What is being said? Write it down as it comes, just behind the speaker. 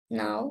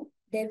Now,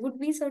 there would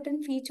be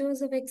certain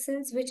features of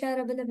Excel which are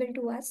available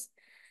to us.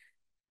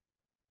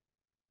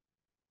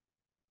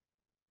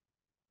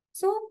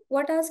 So,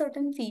 what are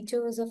certain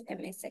features of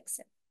MS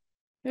Excel?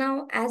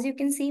 Now, as you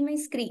can see my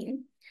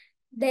screen,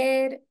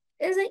 there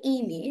is an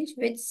image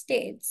which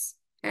states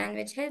and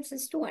which helps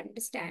us to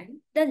understand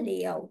the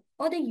layout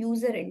or the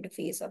user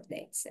interface of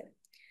the Excel,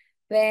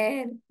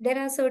 where there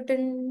are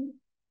certain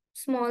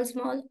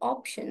small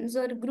options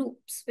or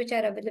groups which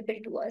are available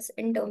to us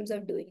in terms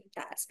of doing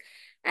tasks.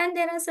 And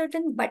there are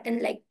certain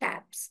button-like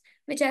tabs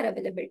which are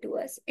available to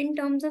us in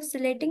terms of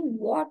selecting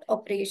what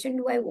operation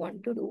do I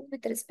want to do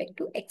with respect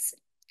to Excel.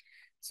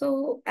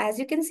 So as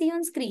you can see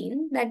on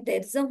screen that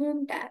there's a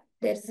home tab,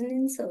 there's an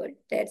insert,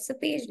 there's a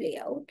page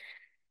layout,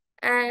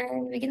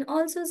 and we can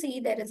also see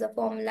there is a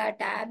formula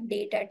tab,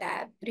 data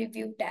tab,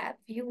 review tab,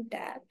 view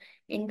tab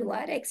into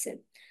our Excel.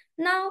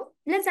 Now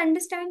let's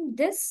understand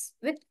this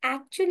with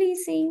actually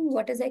seeing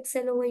what is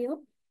Excel over here.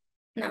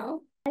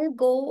 Now I'll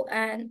go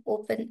and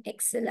open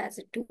Excel as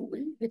a tool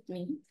with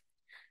me.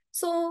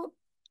 So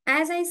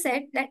as I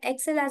said that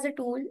Excel as a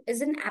tool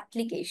is an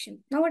application.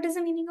 Now what is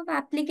the meaning of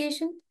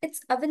application?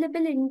 It's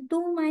available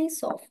into my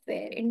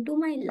software, into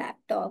my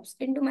laptops,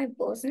 into my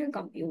personal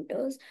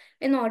computers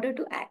in order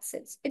to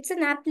access. It's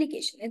an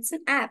application. It's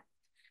an app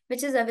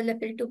which is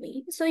available to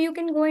me. So you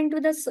can go into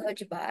the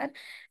search bar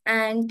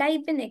and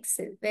type in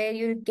Excel where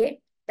you'll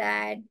get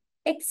that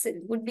Excel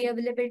would be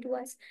available to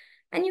us.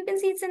 And you can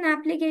see it's an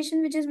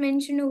application which is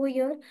mentioned over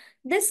here.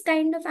 This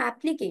kind of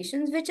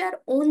applications which are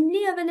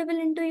only available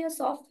into your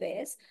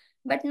softwares,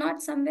 but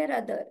not somewhere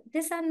other.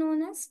 These are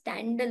known as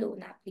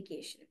standalone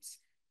applications.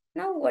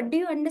 Now, what do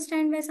you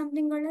understand by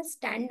something called as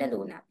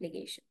standalone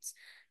applications?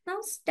 Now,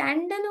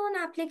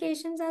 standalone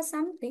applications are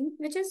something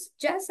which is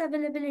just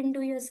available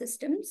into your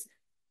systems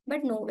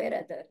but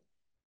nowhere other.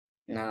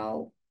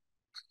 Now,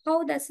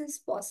 how this is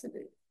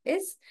possible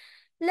is,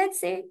 let's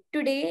say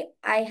today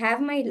I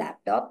have my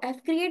laptop,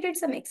 I've created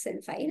some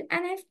Excel file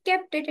and I've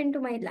kept it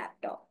into my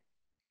laptop.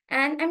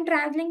 And I'm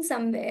traveling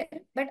somewhere,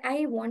 but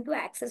I want to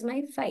access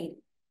my file.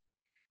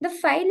 The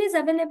file is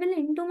available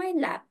into my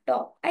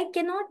laptop. I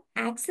cannot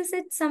access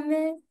it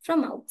somewhere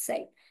from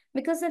outside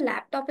because the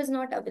laptop is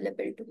not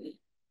available to me.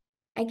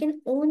 I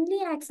can only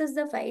access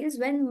the files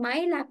when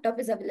my laptop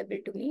is available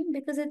to me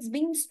because it's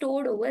being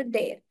stored over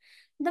there.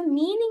 The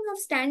meaning of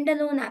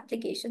standalone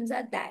applications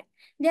are that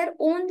they are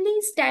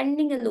only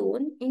standing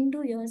alone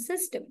into your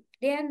system.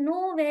 They are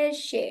nowhere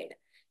shared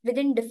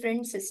within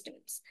different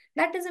systems.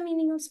 That is the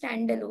meaning of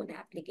standalone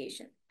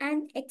application.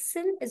 And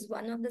Excel is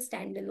one of the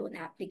standalone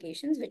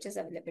applications which is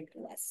available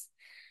to us.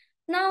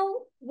 Now,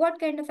 what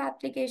kind of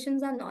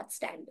applications are not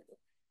standalone?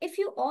 If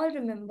you all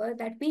remember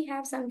that we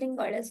have something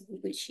called as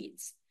Google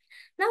Sheets.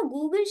 Now,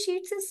 Google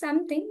Sheets is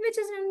something which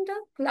is in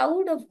the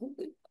cloud of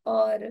Google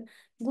or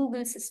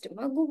Google system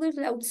or Google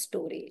Cloud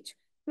Storage,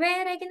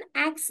 where I can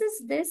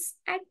access this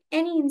at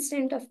any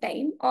instant of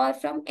time or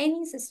from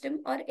any system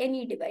or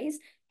any device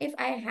if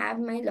I have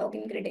my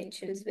login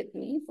credentials with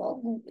me for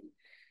Google.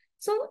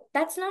 So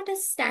that's not a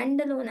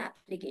standalone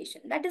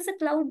application. That is a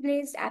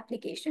cloud-based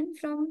application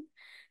from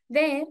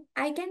where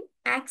I can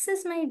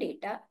access my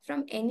data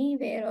from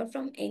anywhere or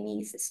from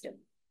any system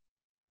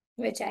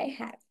which I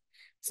have.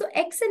 So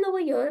Excel over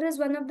here is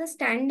one of the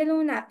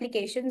standalone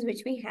applications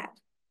which we have.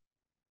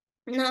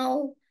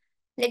 Now,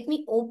 let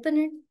me open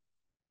it.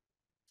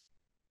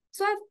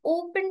 So I've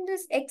opened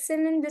this Excel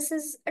and this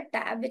is a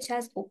tab which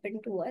has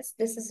opened to us.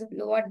 This is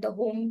what the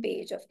home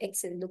page of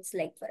Excel looks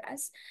like for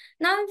us.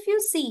 Now, if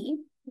you see,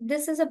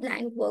 this is a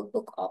blank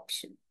workbook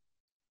option.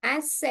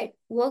 As said,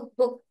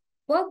 workbook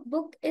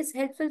is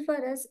helpful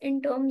for us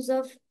in terms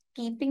of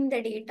keeping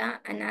the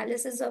data,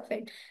 analysis of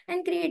it,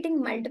 and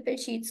creating multiple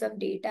sheets of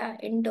data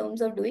in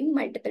terms of doing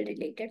multiple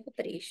related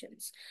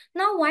operations.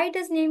 Now, why it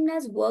is named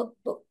as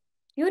workbook?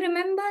 You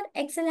remember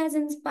Excel has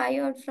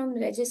inspired from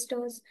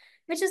registers,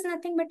 which is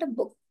nothing but a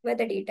book where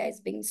the data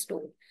is being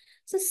stored.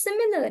 So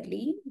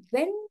similarly,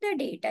 when the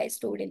data is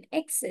stored in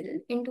Excel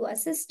into our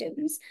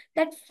systems,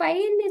 that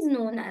file is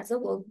known as a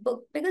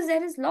workbook because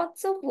there is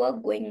lots of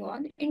work going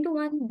on into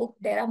one book.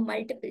 There are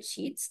multiple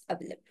sheets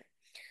available.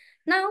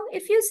 Now,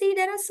 if you see,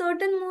 there are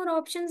certain more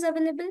options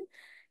available.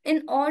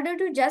 In order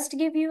to just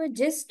give you a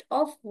gist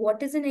of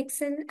what is an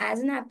Excel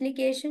as an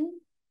application,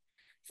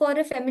 for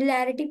a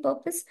familiarity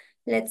purpose,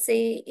 let's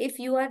say if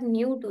you are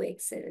new to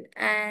Excel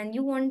and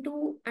you want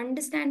to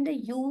understand the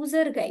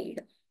user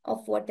guide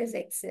of what is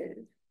Excel,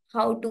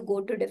 how to go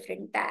to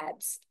different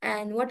tabs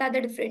and what are the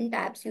different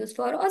tabs used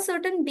for or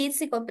certain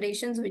basic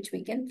operations which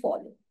we can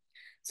follow.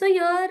 So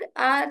here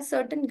are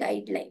certain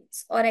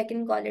guidelines, or I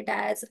can call it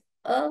as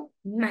a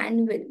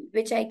manual,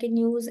 which I can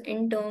use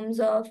in terms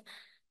of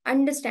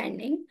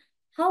understanding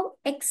how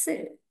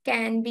Excel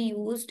can be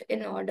used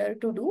in order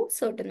to do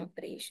certain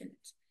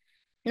operations.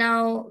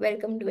 Now,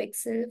 welcome to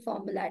Excel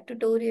formula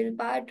tutorial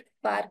part,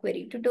 Power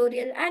Query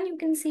tutorial, and you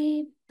can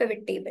see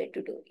pivot table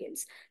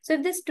tutorials. So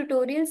if this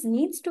tutorials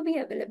needs to be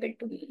available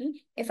to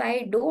me, if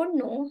I don't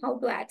know how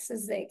to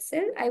access the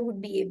Excel, I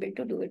would be able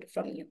to do it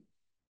from you.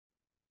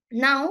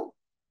 Now,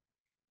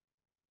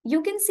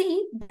 You can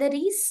see the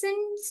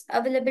recents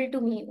available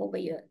to me over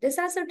here. These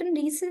are certain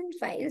recent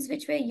files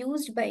which were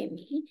used by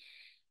me.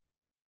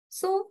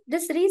 So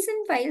this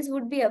recent files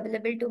would be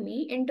available to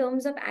me in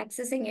terms of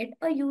accessing it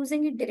or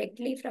using it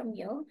directly from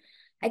here.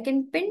 I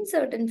can pin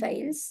certain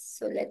files.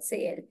 So let's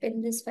say I'll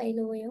pin this file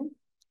over here.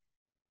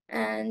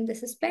 And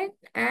this is pen.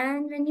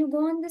 And when you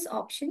go on this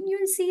option, you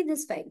will see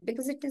this file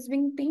because it is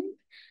being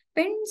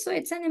pinned. So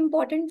it's an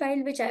important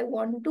file which I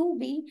want to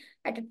be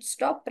at its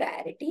top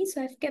priority.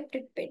 So I've kept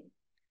it pinned.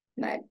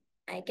 But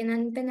I can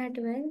unpin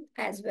it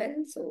as well.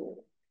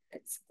 So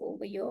let's go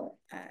over here.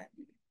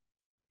 And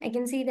I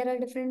can see there are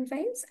different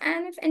files.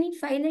 And if any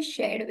file is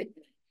shared with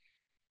me,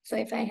 so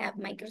if I have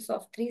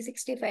Microsoft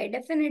 365,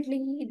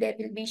 definitely there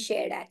will be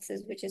shared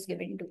access which is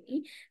given to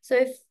me. So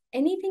if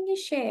anything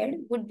is shared,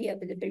 would be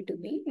available to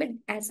me. But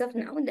as of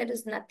now, there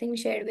is nothing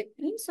shared with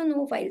me. So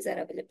no files are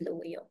available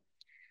over here.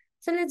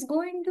 So let's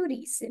go into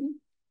Resim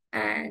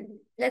and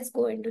let's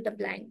go into the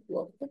blank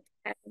workbook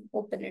and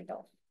open it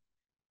off.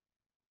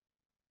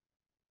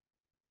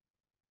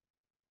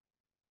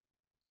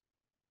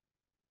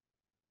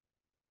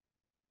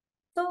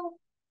 So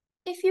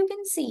if you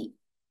can see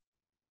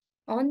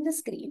on the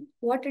screen,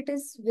 what it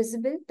is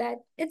visible that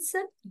it's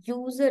a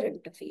user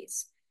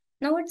interface.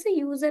 Now, it's a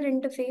user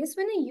interface.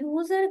 When a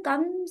user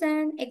comes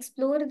and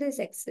explore this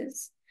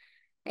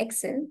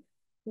Excel,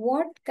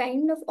 what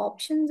kind of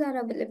options are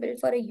available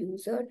for a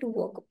user to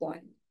work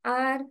upon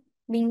are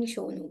being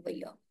shown over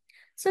here.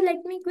 So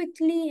let me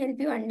quickly help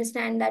you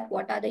understand that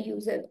what are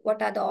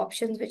the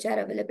options which are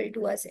available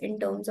to us in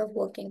terms of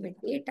working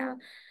with data,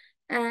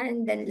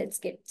 and then let's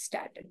get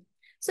started.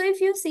 So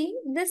if you see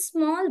this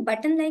small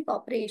button-like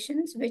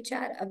operations which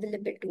are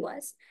available to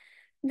us,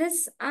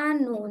 these are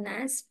known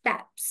as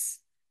tabs.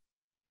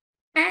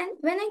 And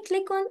when I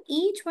click on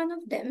each one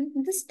of them,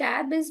 this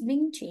tab is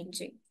being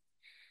changing.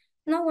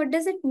 Now, what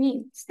does it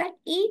mean? It's that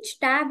each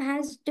tab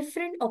has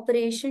different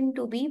operation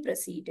to be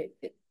proceeded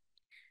with.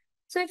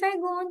 So if I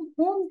go on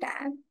Home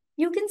tab,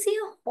 you can see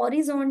a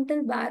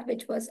horizontal bar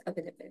which was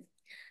available.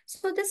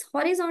 So this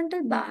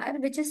horizontal bar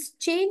which is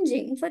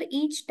changing for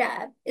each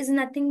tab is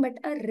nothing but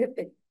a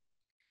ribbon.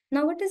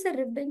 Now, what is a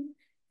ribbon?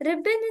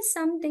 Ribbon is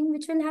something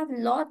which will have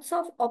lots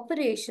of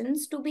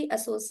operations to be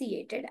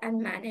associated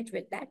and managed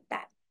with that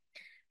tab.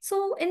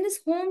 So in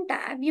this home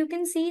tab, you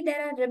can see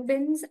there are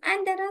ribbons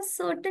and there are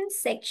certain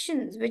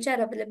sections which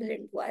are available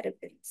into our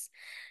ribbons.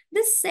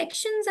 These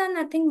sections are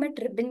nothing but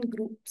ribbon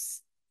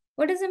groups.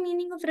 What is the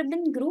meaning of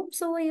ribbon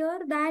groups over here?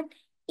 That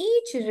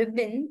each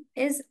ribbon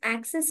is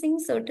accessing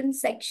certain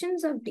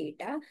sections of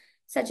data,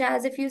 such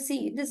as if you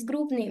see this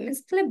group name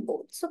is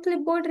clipboard. So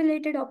clipboard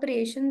related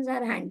operations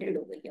are handled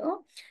over here.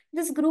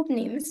 This group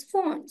name is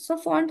font. So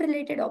font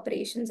related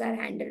operations are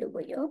handled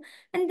over here.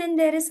 And then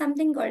there is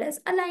something called as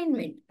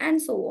alignment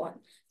and so on.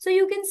 So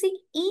you can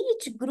see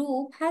each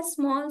group has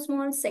small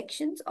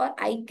sections or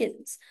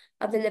icons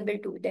available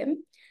to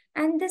them.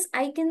 And these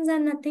icons are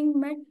nothing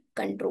but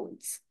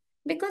controls.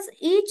 Because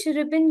each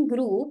ribbon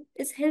group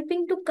is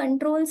helping to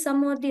control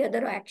some or the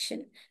other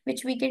action,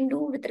 which we can do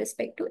with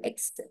respect to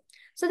Excel.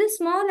 So the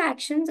small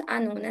actions are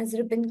known as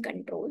ribbon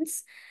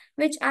controls,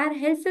 which are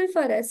helpful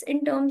for us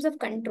in terms of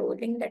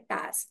controlling the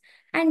task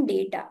and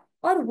data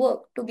or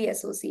work to be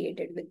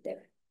associated with them.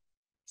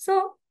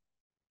 So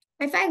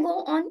if I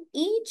go on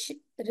each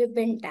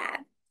ribbon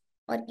tab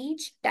or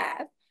each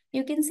tab,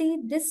 you can see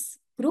this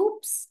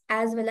groups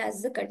as well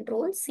as the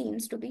control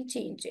seems to be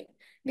changing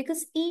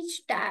because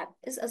each tab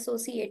is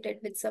associated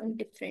with some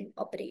different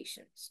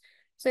operations.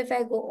 So if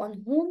I go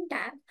on home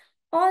tab,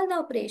 all the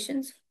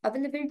operations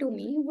available to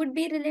me would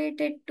be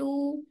related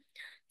to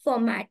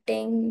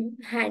formatting,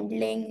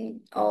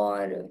 handling,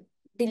 or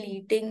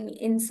deleting,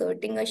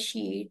 inserting a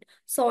sheet,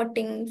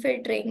 sorting,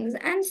 filterings,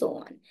 and so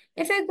on.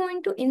 If I go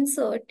into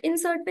insert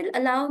will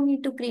allow me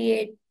to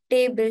create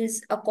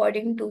tables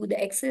according to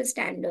the Excel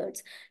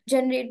standards,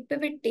 generate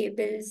pivot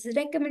tables,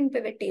 recommend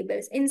pivot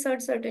tables,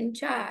 insert certain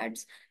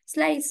charts,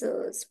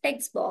 slices,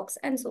 text box,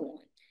 and so on.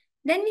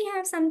 Then we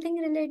have something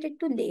related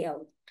to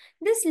layout.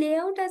 This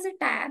layout as a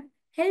tab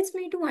helps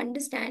me to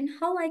understand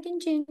how I can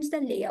change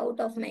the layout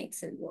of my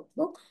Excel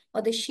workbook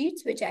or the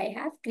sheets which I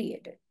have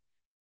created.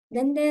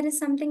 Then there is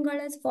something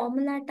called as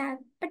formula tab,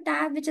 a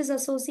tab which is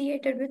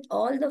associated with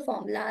all the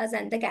formulas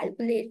and the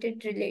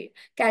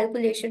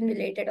calculation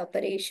related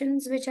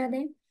operations which are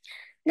there.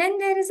 Then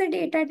there is a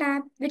data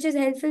tab, which is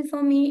helpful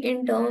for me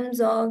in terms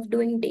of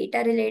doing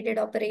data related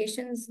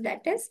operations.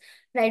 That is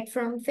right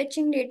from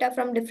fetching data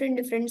from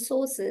different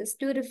sources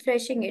to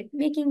refreshing it,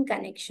 making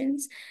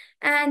connections,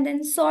 and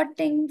then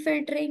sorting,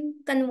 filtering,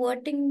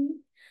 converting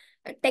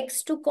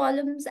text to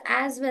columns,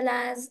 as well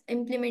as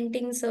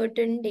implementing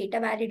certain data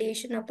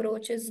validation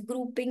approaches,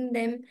 grouping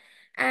them,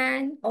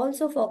 and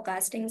also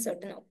forecasting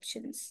certain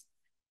options.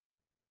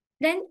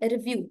 Then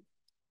review.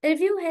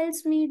 Review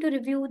helps me to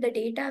review the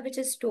data which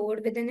is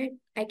stored within it.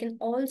 I can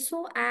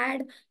also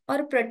add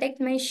or protect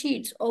my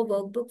sheets or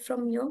workbook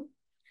from here.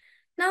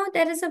 Now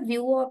there is a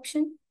view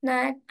option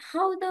that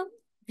how the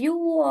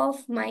view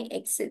of my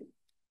Excel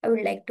I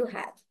would like to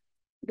have.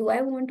 Do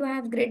I want to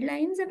have grid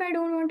lines? If I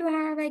don't want to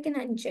have, I can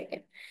uncheck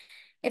it.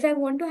 If I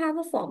want to have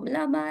a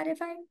formula bar,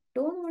 if I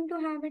don't want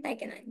to have it, I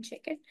can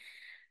uncheck it.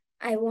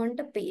 I want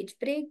a page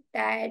break.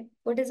 That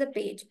what is a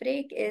page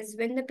break is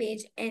when the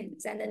page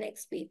ends and the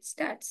next page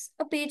starts.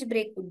 A page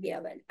break would be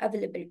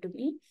available to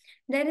me.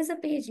 There is a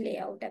page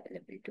layout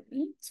available to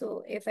me.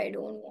 So if I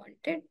don't want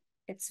it,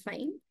 it's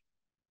fine.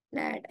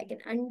 That I can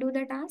undo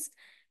the task.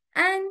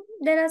 And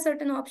there are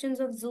certain options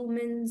of zoom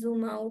in,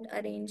 zoom out,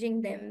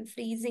 arranging them,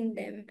 freezing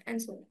them,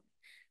 and so on.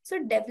 So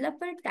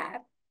developer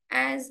tab,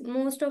 as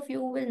most of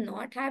you will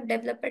not have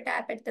developer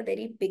tab at the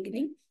very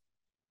beginning,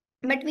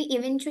 but we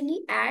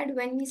eventually add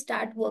when we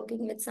start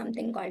working with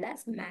something called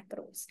as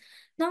macros.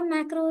 Now,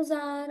 macros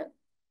are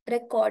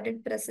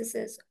recorded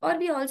processes, or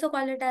we also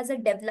call it as a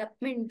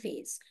development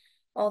phase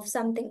of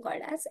something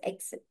called as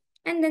Excel.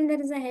 And then there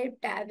is a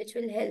help tab which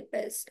will help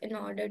us in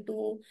order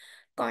to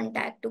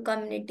contact to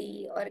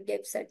community or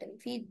give certain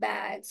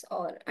feedbacks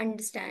or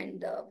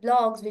understand the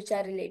blogs which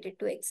are related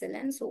to Excel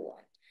and so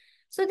on.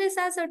 So these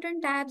are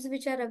certain tabs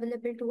which are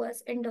available to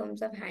us in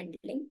terms of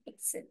handling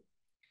Excel.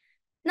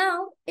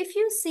 Now, if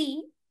you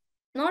see,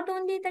 not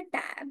only the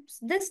tabs,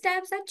 these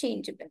tabs are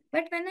changeable.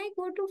 But when I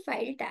go to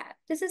File tab,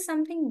 this is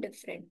something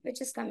different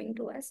which is coming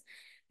to us,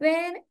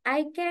 where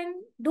I can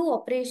do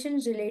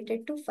operations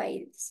related to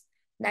files.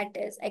 That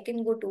is, I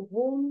can go to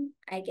Home,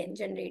 I can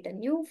generate a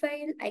new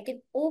file, I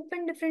can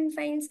open different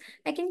files,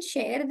 I can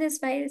share these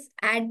files,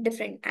 add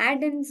different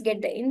add-ins,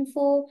 get the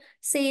info,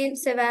 save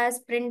as,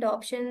 print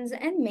options,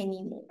 and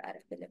many more are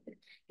available.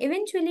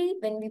 Eventually,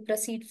 when we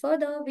proceed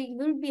further, we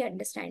will be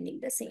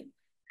understanding the same.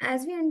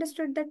 As we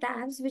understood the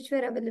tabs which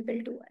were available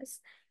to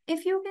us,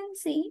 if you can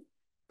see,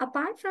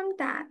 apart from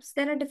tabs,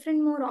 there are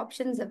different more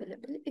options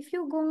available. If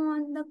you go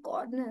on the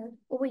corner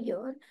over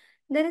here,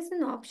 there is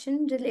an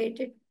option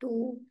related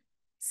to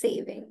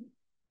saving,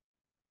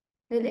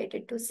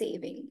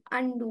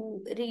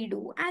 undo,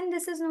 redo, and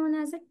this is known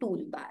as a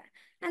toolbar.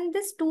 And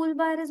this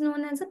toolbar is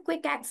known as a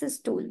quick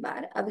access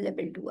toolbar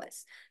available to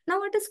us. Now,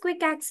 what is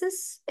quick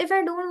access? If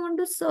I don't want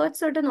to search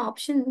certain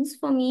options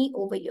for me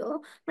over here,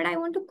 but I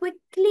want to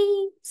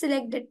quickly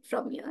select it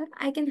from here,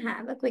 I can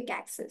have a quick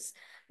access.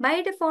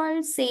 By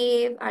default,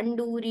 save,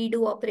 undo,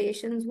 redo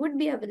operations would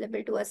be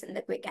available to us in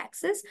the quick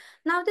access.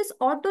 Now, this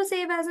auto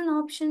save as an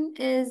option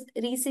is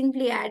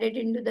recently added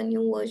into the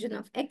new version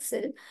of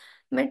Excel.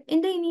 But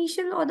in the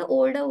initial or the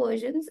older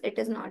versions, it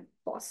is not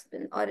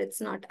possible or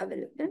it's not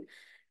available.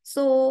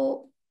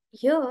 So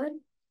here,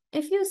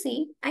 if you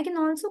see, I can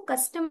also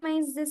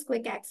customize this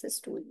quick access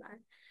toolbar.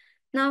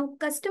 Now,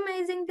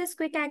 customizing this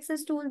quick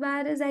access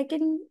toolbar is I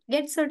can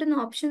get certain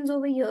options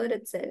over here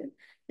itself.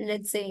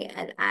 Let's say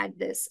I'll add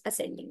this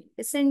ascending,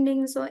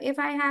 descending. So if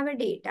I have a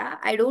data,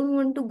 I don't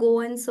want to go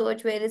and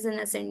search where is an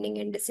ascending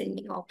and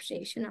descending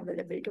operation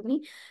available to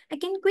me. I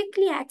can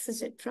quickly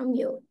access it from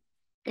here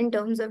in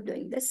terms of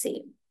doing the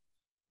same.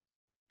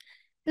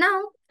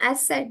 Now,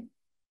 as said,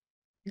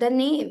 the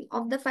name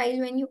of the file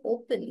when you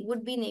open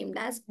would be named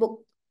as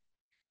book.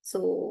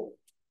 So,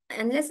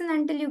 unless and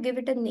until you give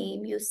it a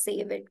name, you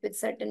save it with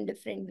certain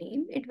different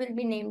name, it will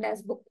be named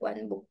as book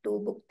 1, book 2,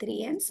 book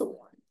 3, and so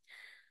on.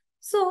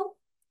 So,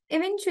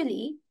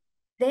 eventually,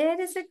 there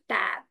is a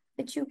tab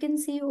which you can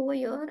see over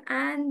here,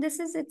 and this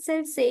is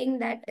itself saying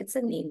that it's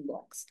a name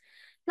box.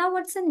 Now,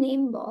 what's a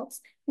name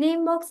box?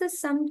 Name box is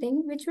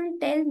something which will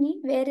tell me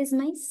where is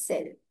my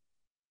cell.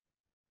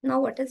 Now,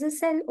 what is a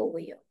cell over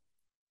here?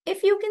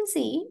 If you can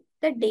see,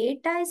 the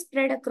data is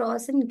spread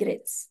across in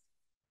grids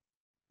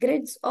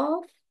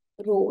of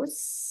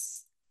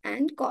rows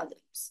and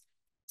columns.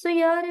 So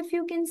here, if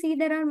you can see,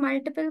 there are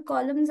multiple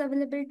columns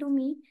available to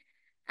me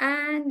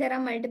and there are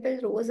multiple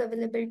rows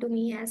available to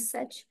me as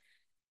such.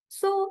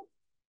 So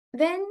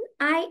when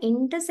I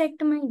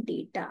intersect my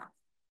data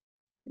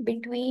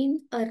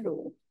between a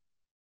row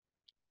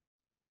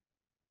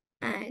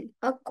and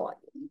a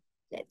column,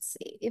 let's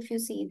say, if you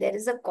see there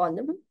is a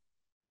column,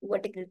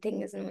 vertical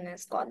thing is known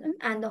as column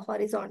and the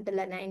horizontal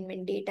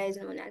alignment data is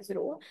known as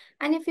row.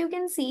 And if you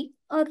can see,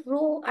 a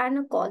row and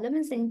a column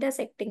is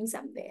intersecting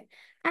somewhere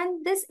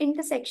and this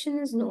intersection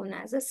is known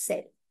as a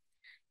cell.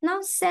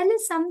 Now, cell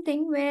is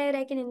something where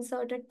I can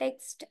insert a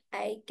text,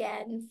 I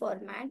can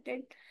format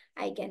it,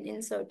 I can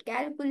insert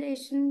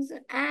calculations,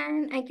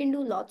 and I can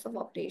do lots of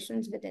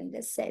operations within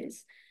the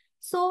cells.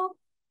 So,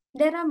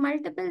 there are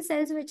multiple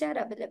cells which are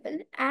available,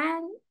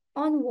 and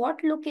on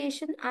what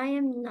location I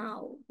am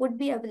now would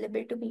be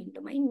available to me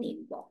into my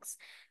name box.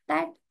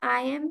 That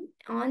I am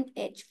on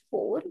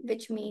H4,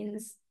 which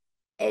means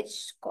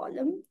H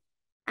column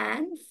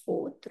and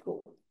fourth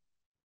row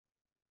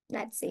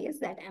that says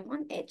that I'm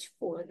on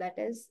H4, that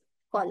is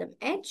column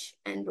H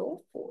and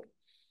row 4.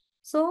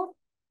 So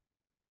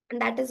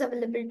that is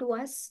available to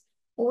us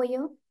over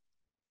here,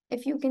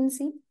 if you can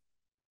see.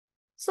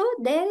 So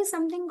there is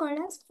something called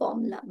as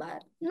formula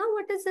bar. Now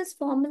what is this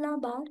formula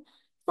bar?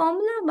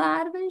 Formula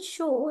bar will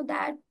show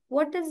that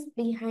what is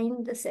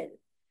behind the cell.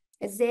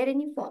 Is there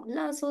any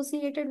formula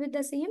associated with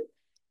the same?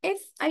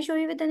 If I show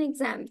you with an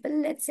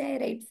example, let's say I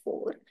write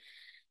 4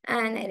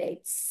 and I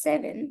write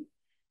 7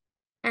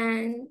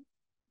 and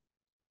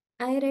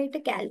I write a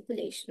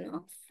calculation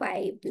of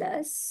 5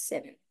 plus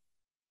 7.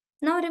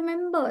 Now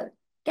remember,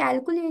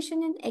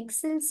 calculation in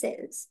Excel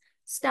cells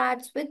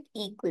starts with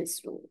equals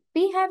to.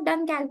 We have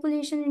done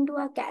calculation into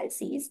our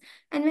calcs,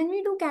 and when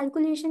we do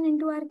calculation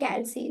into our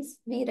calcs,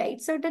 we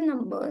write certain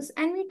numbers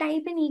and we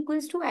type in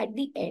equals to at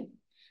the end.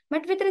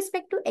 But with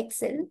respect to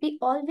Excel, we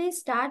always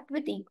start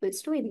with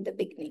equals to in the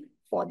beginning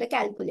for the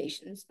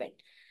calculations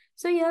bit.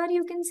 So here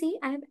you can see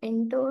I have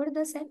entered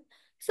the cell.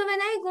 So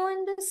when I go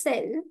in the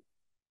cell,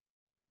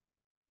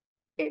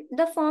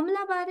 the formula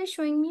bar is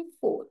showing me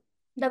 4,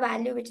 the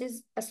value which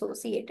is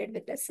associated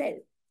with the cell.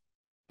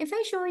 If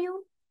I show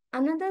you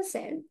another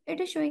cell, it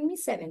is showing me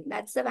 7.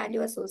 That's the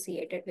value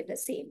associated with the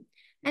same.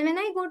 And when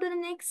I go to the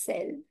next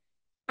cell,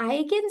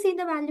 I can see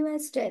the value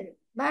as 12.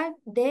 But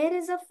there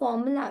is a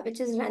formula which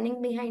is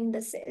running behind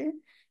the cell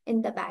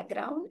in the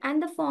background,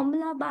 and the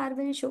formula bar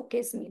will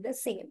showcase me the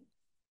same.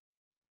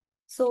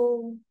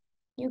 So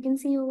you can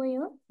see over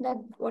here that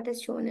what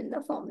is shown in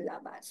the formula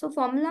bar. So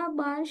formula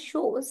bar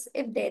shows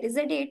if there is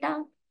a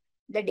data,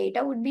 the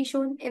data would be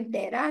shown. If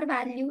there are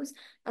values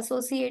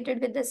associated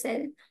with the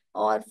cell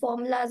or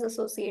formulas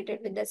associated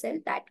with the cell,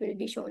 that will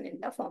be shown in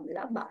the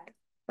formula bar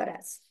for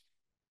us.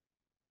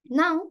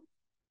 Now,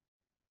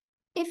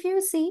 if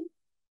you see,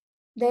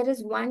 there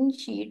is one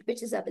sheet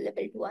which is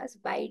available to us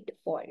by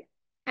default.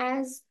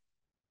 As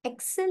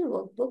Excel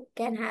workbook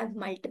can have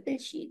multiple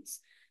sheets,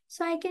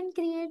 so I can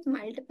create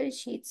multiple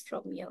sheets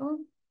from here,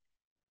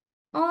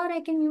 or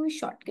I can use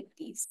shortcut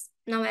keys.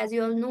 Now, as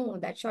you all know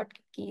that shortcut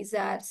keys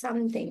are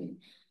something,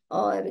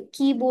 or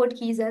keyboard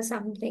keys are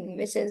something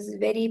which is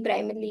very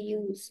primarily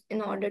used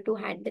in order to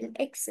handle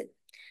Excel.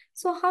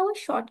 So how a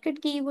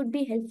shortcut key would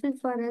be helpful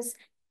for us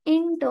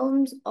in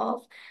terms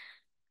of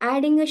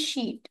adding a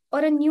sheet or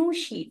a new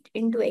sheet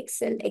into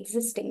Excel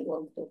existing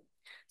workbook.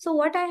 So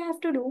what I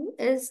have to do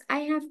is I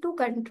have to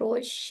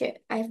control shift,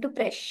 I have to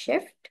press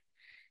shift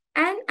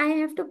and I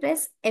have to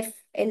press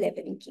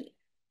F11 key.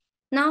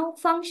 Now,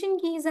 function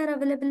keys are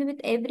available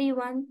with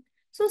everyone.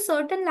 So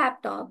certain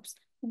laptops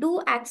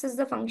do access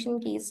the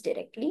function keys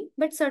directly,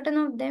 but certain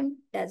of them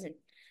doesn't.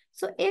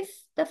 So if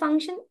the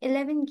function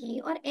 11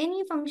 key or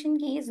any function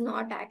key is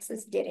not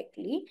accessed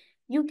directly,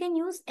 you can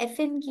use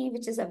FN key,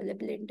 which is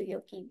available into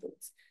your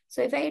keyboards.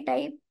 So if I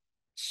type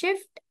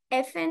Shift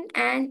FN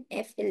and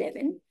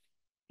F11,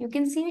 you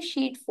can see a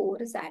sheet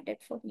 4 is added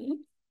for me.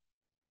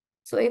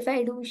 So if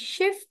I do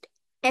Shift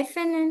FN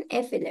and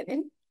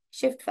F11,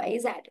 Shift 5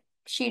 is added.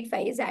 Sheet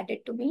 5 is added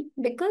to me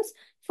because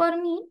for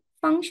me,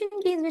 function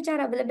keys which are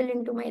available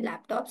into my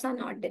laptops are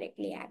not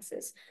directly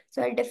accessed.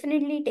 So I'll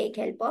definitely take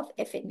help of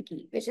FN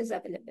key, which is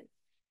available.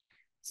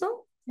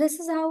 So this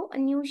is how a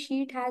new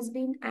sheet has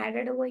been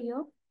added over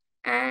here.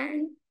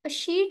 And a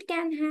sheet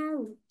can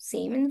have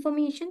same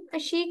information. A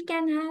sheet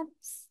can have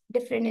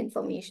different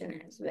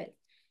information as well.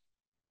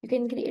 You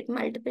can create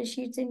multiple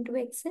sheets into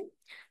Excel.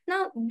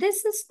 Now,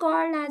 this is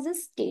called as a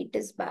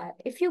status bar.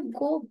 If you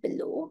go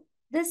below,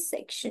 this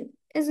section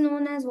is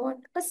known as what?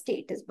 A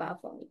status bar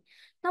for me.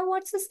 Now,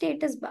 what's a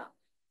status bar?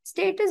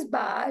 Status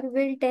bar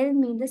will tell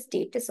me the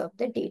status of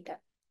the data.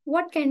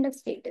 What kind of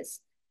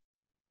status?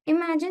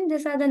 Imagine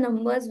these are the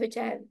numbers which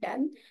I have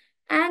done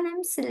and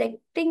I'm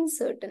selecting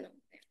certain of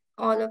them,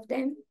 all of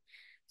them.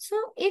 So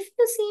if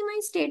you see my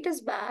status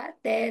bar,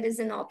 there is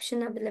an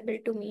option available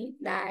to me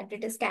that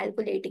it is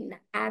calculating the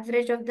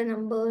average of the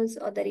numbers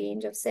or the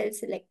range of cells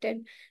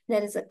selected.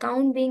 There is a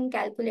count being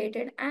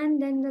calculated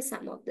and then the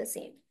sum of the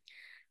same.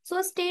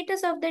 So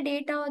status of the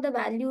data or the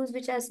values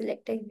which are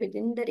selected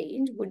within the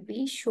range would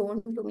be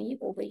shown to me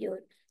over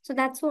here. So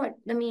that's what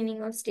the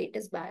meaning of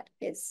status bar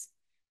is.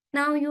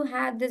 Now you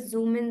have the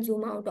zoom in,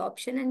 zoom out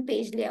option and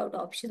page layout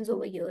options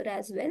over here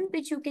as well,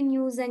 which you can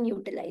use and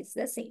utilize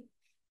the same.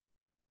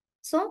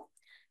 So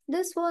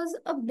this was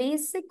a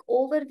basic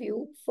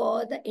overview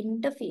for the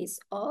interface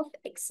of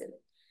Excel.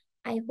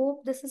 I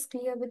hope this is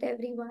clear with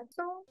everyone.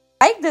 So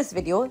like this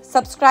video,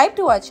 subscribe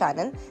to our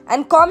channel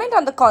and comment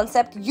on the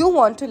concept you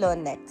want to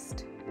learn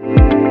next.